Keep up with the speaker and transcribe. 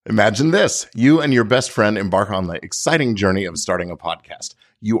Imagine this. You and your best friend embark on the exciting journey of starting a podcast.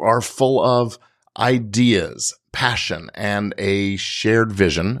 You are full of ideas, passion, and a shared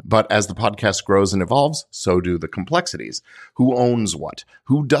vision. But as the podcast grows and evolves, so do the complexities. Who owns what?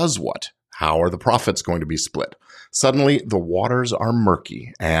 Who does what? How are the profits going to be split? Suddenly, the waters are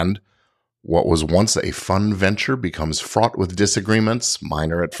murky, and what was once a fun venture becomes fraught with disagreements,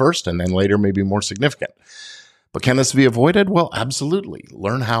 minor at first, and then later maybe more significant. But can this be avoided? Well, absolutely.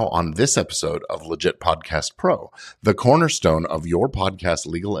 Learn how on this episode of Legit Podcast Pro, the cornerstone of your podcast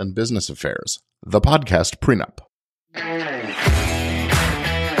legal and business affairs, the podcast prenup.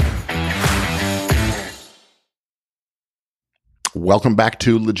 Welcome back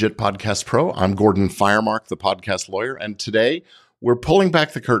to Legit Podcast Pro. I'm Gordon Firemark, the podcast lawyer, and today we're pulling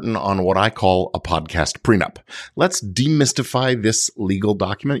back the curtain on what I call a podcast prenup. Let's demystify this legal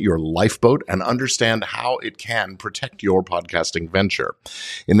document, your lifeboat, and understand how it can protect your podcasting venture.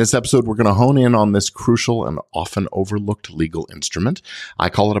 In this episode, we're going to hone in on this crucial and often overlooked legal instrument. I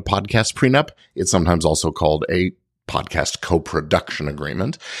call it a podcast prenup. It's sometimes also called a podcast co-production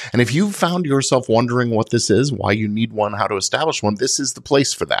agreement. And if you've found yourself wondering what this is, why you need one, how to establish one, this is the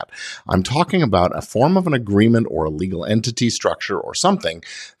place for that. I'm talking about a form of an agreement or a legal entity structure or something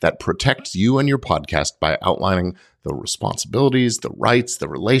that protects you and your podcast by outlining the responsibilities, the rights, the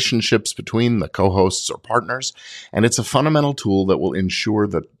relationships between the co-hosts or partners. And it's a fundamental tool that will ensure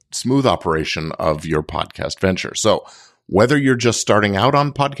the smooth operation of your podcast venture. So whether you're just starting out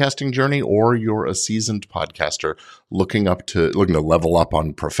on podcasting journey or you're a seasoned podcaster looking to level up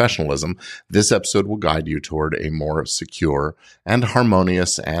on professionalism, this episode will guide you toward a more secure and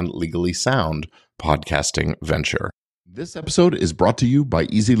harmonious and legally sound podcasting venture. This episode is brought to you by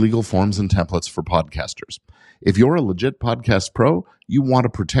Easy Legal Forms and Templates for Podcasters. If you're a legit podcast pro, you want to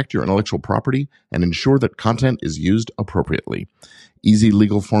protect your intellectual property and ensure that content is used appropriately. Easy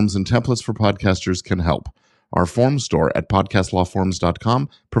Legal Forms and Templates for Podcasters can help. Our form store at podcastlawforms.com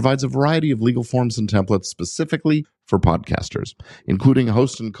provides a variety of legal forms and templates specifically for podcasters, including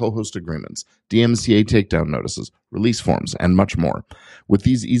host and co-host agreements, DMCA takedown notices, release forms, and much more. With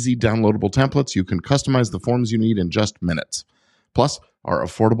these easy downloadable templates, you can customize the forms you need in just minutes. Plus, our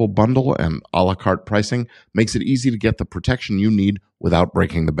affordable bundle and a la carte pricing makes it easy to get the protection you need without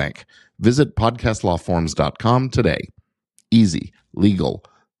breaking the bank. Visit podcastlawforms.com today. Easy, legal,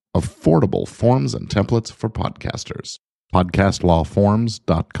 affordable forms and templates for podcasters.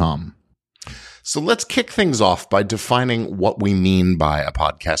 Podcastlawforms.com. So let's kick things off by defining what we mean by a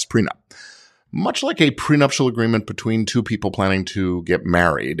podcast prenup. Much like a prenuptial agreement between two people planning to get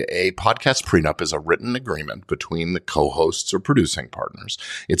married, a podcast prenup is a written agreement between the co-hosts or producing partners.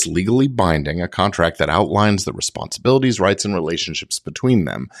 It's legally binding, a contract that outlines the responsibilities, rights, and relationships between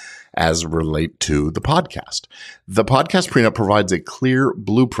them as relate to the podcast. The podcast prenup provides a clear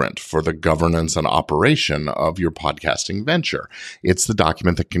blueprint for the governance and operation of your podcasting venture. It's the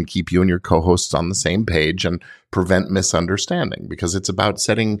document that can keep you and your co-hosts on the same page and prevent misunderstanding, because it's about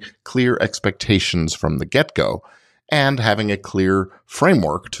setting clear expectations from the get-go and having a clear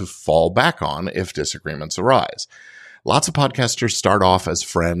framework to fall back on if disagreements arise. Lots of podcasters start off as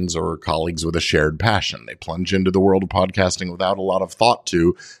friends or colleagues with a shared passion. They plunge into the world of podcasting without a lot of thought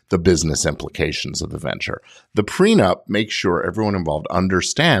to the business implications of the venture. The prenup makes sure everyone involved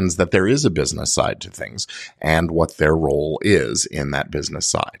understands that there is a business side to things and what their role is in that business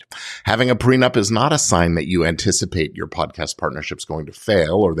side. Having a prenup is not a sign that you anticipate your podcast partnership's going to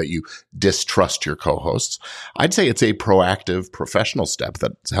fail or that you distrust your co-hosts. I'd say it's a proactive professional step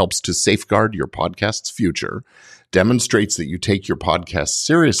that helps to safeguard your podcast's future, demonstrates that you take your podcast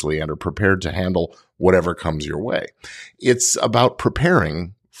seriously and are prepared to handle whatever comes your way. It's about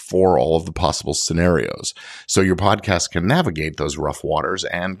preparing for all of the possible scenarios so your podcast can navigate those rough waters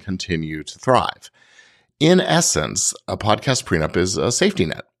and continue to thrive. In essence, a podcast prenup is a safety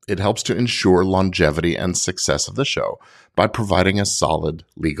net. It helps to ensure longevity and success of the show by providing a solid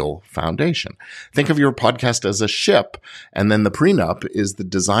legal foundation. Think of your podcast as a ship, and then the prenup is the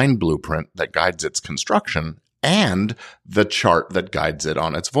design blueprint that guides its construction and the chart that guides it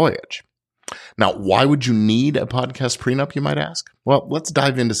on its voyage. Now, why would you need a podcast prenup, you might ask? Well, let's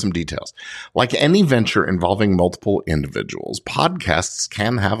dive into some details. Like any venture involving multiple individuals, podcasts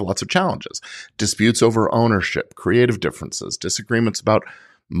can have lots of challenges. Disputes over ownership, creative differences, disagreements about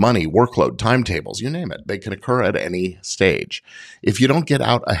money, workload, timetables, you name it. They can occur at any stage. If you don't get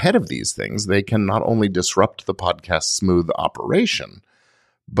out ahead of these things, they can not only disrupt the podcast's smooth operation,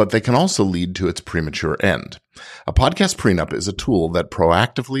 but they can also lead to its premature end. A podcast prenup is a tool that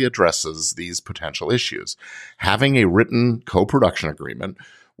proactively addresses these potential issues. Having a written co-production agreement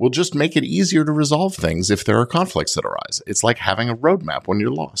will just make it easier to resolve things if there are conflicts that arise. It's like having a roadmap when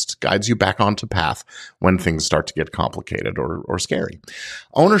you're lost, guides you back onto path when things start to get complicated or scary.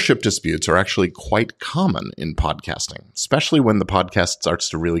 Ownership disputes are actually quite common in podcasting, especially when the podcast starts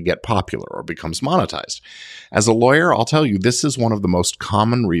to really get popular or becomes monetized. As a lawyer, I'll tell you, this is one of the most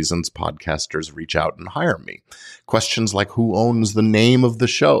common reasons podcasters reach out and hire me. Questions like who owns the name of the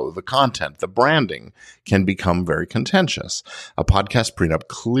show, the content, the branding can become very contentious. A podcast prenup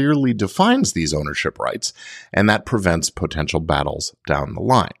clearly defines these ownership rights, and that prevents potential battles down the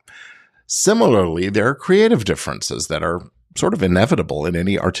line. Similarly, there are creative differences that are sort of inevitable in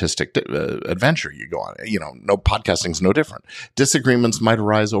any artistic adventure you go on. No podcasting's no different. Disagreements might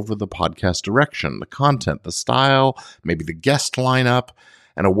arise over the podcast direction, the content, the style, maybe the guest lineup,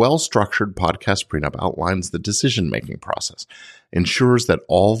 and a well-structured podcast prenup outlines the decision-making process, ensures that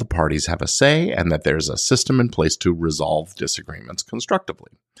all the parties have a say, and that there's a system in place to resolve disagreements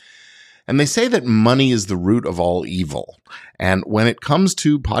constructively. And they say that money is the root of all evil. And when it comes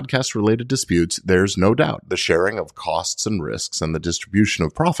to podcast-related disputes, there's no doubt the sharing of costs and risks and the distribution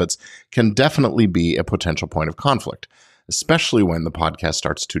of profits can definitely be a potential point of conflict, especially when the podcast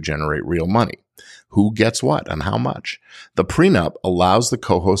starts to generate real money. Who gets what and how much? The prenup allows the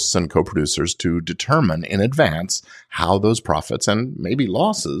co-hosts and co-producers to determine in advance how those profits and maybe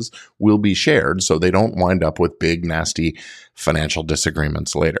losses will be shared so they don't wind up with big, nasty financial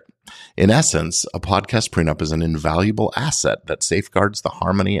disagreements later. In essence, a podcast prenup is an invaluable asset that safeguards the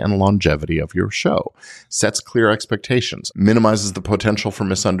harmony and longevity of your show, sets clear expectations, minimizes the potential for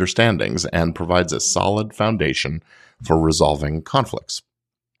misunderstandings, and provides a solid foundation for resolving conflicts.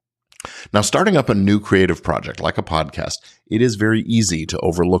 Now, starting up a new creative project like a podcast, it is very easy to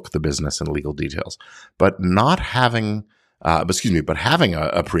overlook the business and legal details. But having a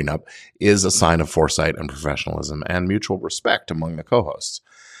prenup is a sign of foresight and professionalism and mutual respect among the co-hosts.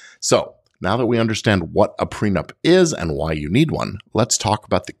 So, now that we understand what a prenup is and why you need one, let's talk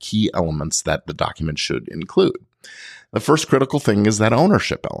about the key elements that the document should include. The first critical thing is that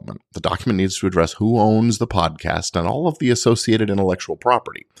ownership element. The document needs to address who owns the podcast and all of the associated intellectual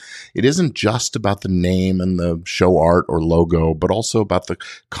property. It isn't just about the name and the show art or logo, but also about the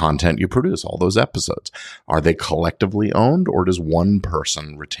content you produce, all those episodes. Are they collectively owned, or does one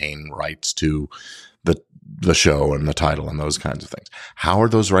person retain rights to the show and the title and those kinds of things? How are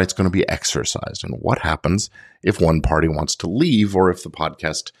those rights going to be exercised? And what happens if one party wants to leave or if the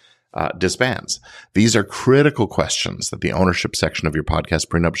podcast disbands? These are critical questions that the ownership section of your podcast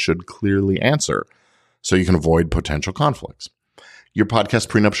prenup should clearly answer so you can avoid potential conflicts. Your podcast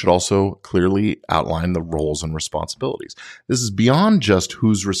prenup should also clearly outline the roles and responsibilities. This is beyond just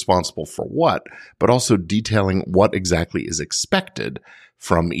who's responsible for what, but also detailing what exactly is expected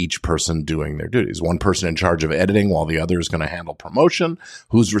from each person doing their duties. One person in charge of editing while the other is going to handle promotion.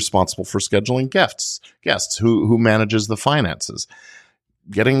 Who's responsible for scheduling guests? Who manages the finances?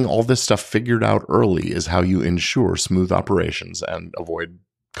 Getting all this stuff figured out early is how you ensure smooth operations and avoid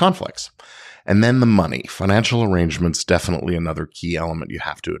conflicts. And then the money. Financial arrangements, definitely another key element you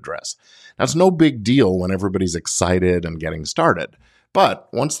have to address. Now, it's no big deal when everybody's excited and getting started. But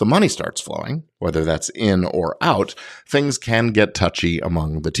once the money starts flowing, whether that's in or out, things can get touchy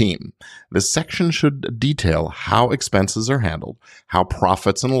among the team. This section should detail how expenses are handled, how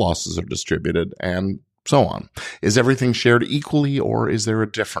profits and losses are distributed, and so on. Is everything shared equally, or is there a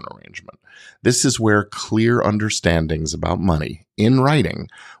different arrangement? This is where clear understandings about money in writing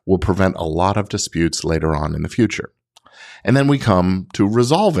will prevent a lot of disputes later on in the future. And then we come to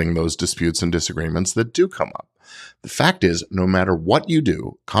resolving those disputes and disagreements that do come up. The fact is, no matter what you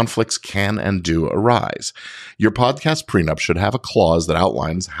do, conflicts can and do arise. Your podcast prenup should have a clause that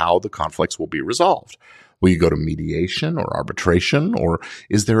outlines how the conflicts will be resolved. Will you go to mediation or arbitration, or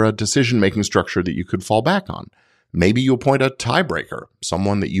is there a decision-making structure that you could fall back on? Maybe you appoint a tiebreaker,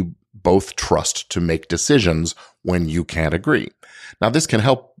 someone that you both trust to make decisions when you can't agree. Now, this can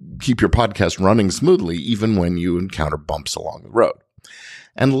help keep your podcast running smoothly even when you encounter bumps along the road.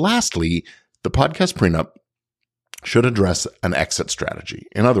 And lastly, the podcast prenup should address an exit strategy.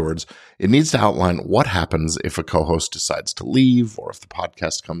 In other words, it needs to outline what happens if a co-host decides to leave or if the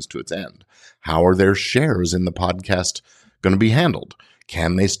podcast comes to its end. How are their shares in the podcast going to be handled?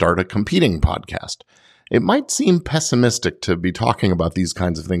 Can they start a competing podcast? It might seem pessimistic to be talking about these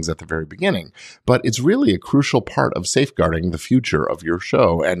kinds of things at the very beginning, but it's really a crucial part of safeguarding the future of your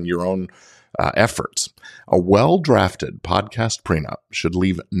show and your own efforts. A well-drafted podcast prenup should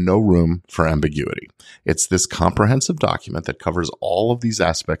leave no room for ambiguity. It's this comprehensive document that covers all of these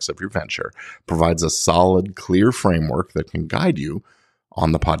aspects of your venture, provides a solid, clear framework that can guide you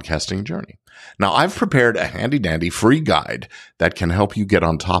on the podcasting journey. Now, I've prepared a handy-dandy free guide that can help you get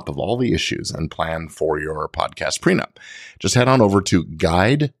on top of all the issues and plan for your podcast prenup. Just head on over to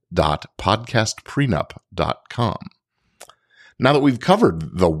guide.podcastprenup.com. Now that we've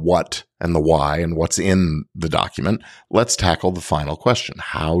covered the what and the why and what's in the document, let's tackle the final question.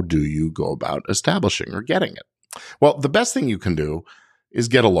 How do you go about establishing or getting it? Well, the best thing you can do is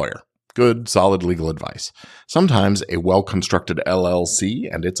get a lawyer. Good, solid legal advice. Sometimes a well-constructed LLC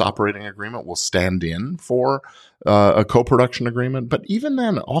and its operating agreement will stand in for a co-production agreement. But even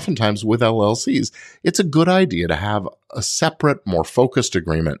then, oftentimes with LLCs, it's a good idea to have a separate, more focused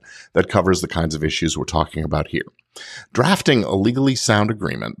agreement that covers the kinds of issues we're talking about here. Drafting a legally sound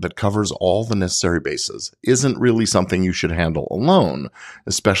agreement that covers all the necessary bases isn't really something you should handle alone,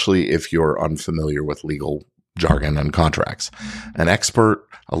 especially if you're unfamiliar with legal jargon and contracts. An expert,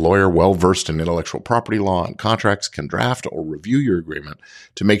 a lawyer well-versed in intellectual property law and contracts can draft or review your agreement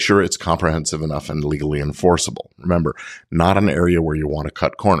to make sure it's comprehensive enough and legally enforceable. Remember, not an area where you want to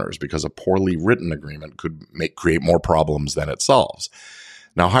cut corners because a poorly written agreement could create more problems than it solves.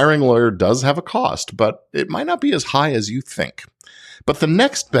 Now, hiring a lawyer does have a cost, but it might not be as high as you think. But the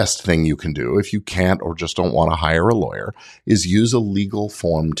next best thing you can do if you can't or just don't want to hire a lawyer is use a legal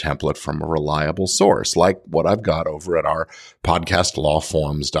form template from a reliable source, like what I've got over at our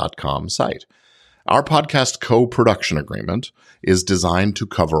podcastlawforms.com site. Our podcast co-production agreement is designed to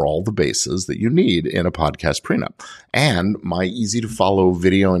cover all the bases that you need in a podcast prenup. And my easy-to-follow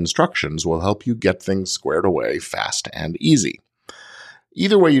video instructions will help you get things squared away fast and easy.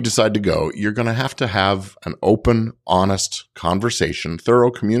 Either way you decide to go, you're going to have an open, honest conversation,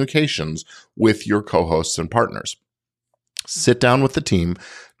 thorough communications with your co-hosts and partners. Sit down with the team,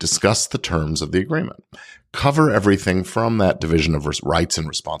 discuss the terms of the agreement. Cover everything from that division of rights and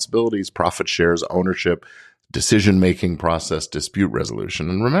responsibilities, profit shares, ownership, decision-making process, dispute resolution.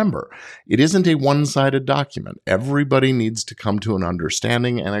 And remember, it isn't a one-sided document. Everybody needs to come to an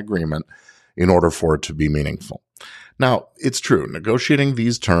understanding and agreement in order for it to be meaningful. Now, it's true, negotiating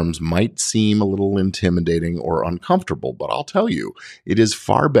these terms might seem a little intimidating or uncomfortable, but I'll tell you, it is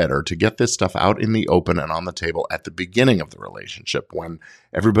far better to get this stuff out in the open and on the table at the beginning of the relationship when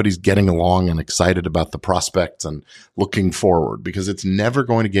everybody's getting along and excited about the prospects and looking forward, because it's never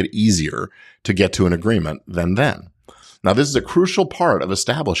going to get easier to get to an agreement than then. Now, this is a crucial part of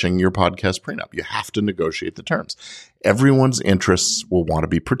establishing your podcast prenup. You have to negotiate the terms. Everyone's interests will want to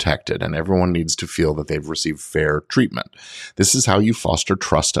be protected, and everyone needs to feel that they've received fair treatment. This is how you foster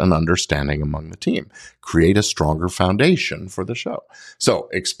trust and understanding among the team. Create a stronger foundation for the show. So,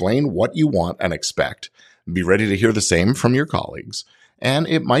 explain what you want and expect. Be ready to hear the same from your colleagues. And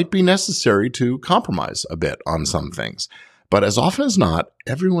it might be necessary to compromise a bit on some things. But as often as not,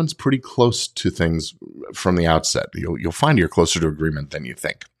 everyone's pretty close to things from the outset. You'll find you're closer to agreement than you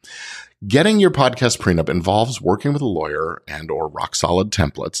think. Getting your podcast prenup involves working with a lawyer and or rock-solid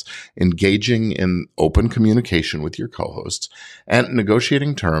templates, engaging in open communication with your co-hosts, and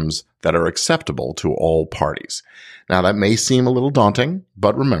negotiating terms that are acceptable to all parties. Now, that may seem a little daunting,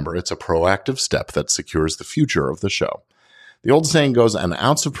 but remember, it's a proactive step that secures the future of the show. The old saying goes, an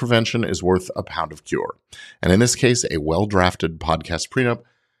ounce of prevention is worth a pound of cure. And in this case, a well-drafted podcast prenup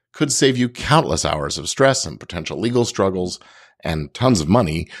could save you countless hours of stress and potential legal struggles and tons of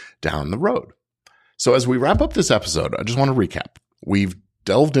money down the road. So as we wrap up this episode, I just want to recap. We've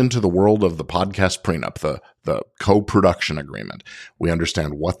delved into the world of the podcast prenup, the co-production agreement. We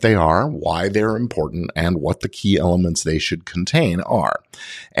understand what they are, why they're important, and what the key elements they should contain are.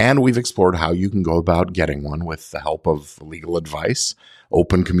 And we've explored how you can go about getting one with the help of legal advice,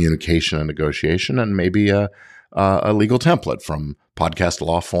 open communication and negotiation, and maybe a legal template from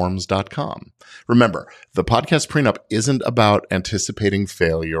podcastlawforms.com. Remember, the podcast prenup isn't about anticipating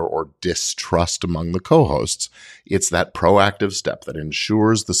failure or distrust among the co-hosts. It's that proactive step that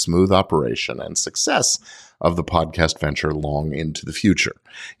ensures the smooth operation and success of the podcast venture long into the future.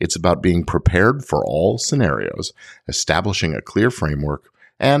 It's about being prepared for all scenarios, establishing a clear framework,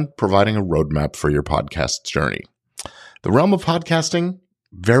 and providing a roadmap for your podcast's journey. The realm of podcasting,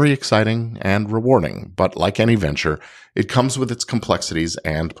 very exciting and rewarding, but like any venture, it comes with its complexities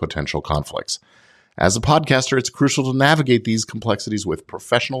and potential conflicts. As a podcaster, it's crucial to navigate these complexities with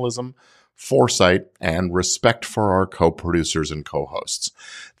professionalism, foresight, and respect for our co-producers and co-hosts.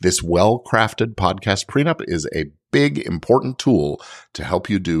 This well-crafted podcast prenup is a big, important tool to help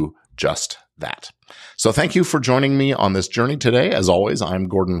you do just that. So thank you for joining me on this journey today. As always, I'm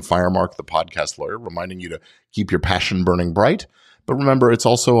Gordon Firemark, the podcast lawyer, reminding you to keep your passion burning bright, But remember, it's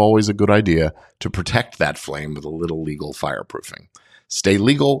also always a good idea to protect that flame with a little legal fireproofing. Stay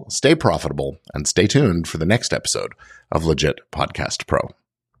legal, stay profitable, and stay tuned for the next episode of Legit Podcast Pro.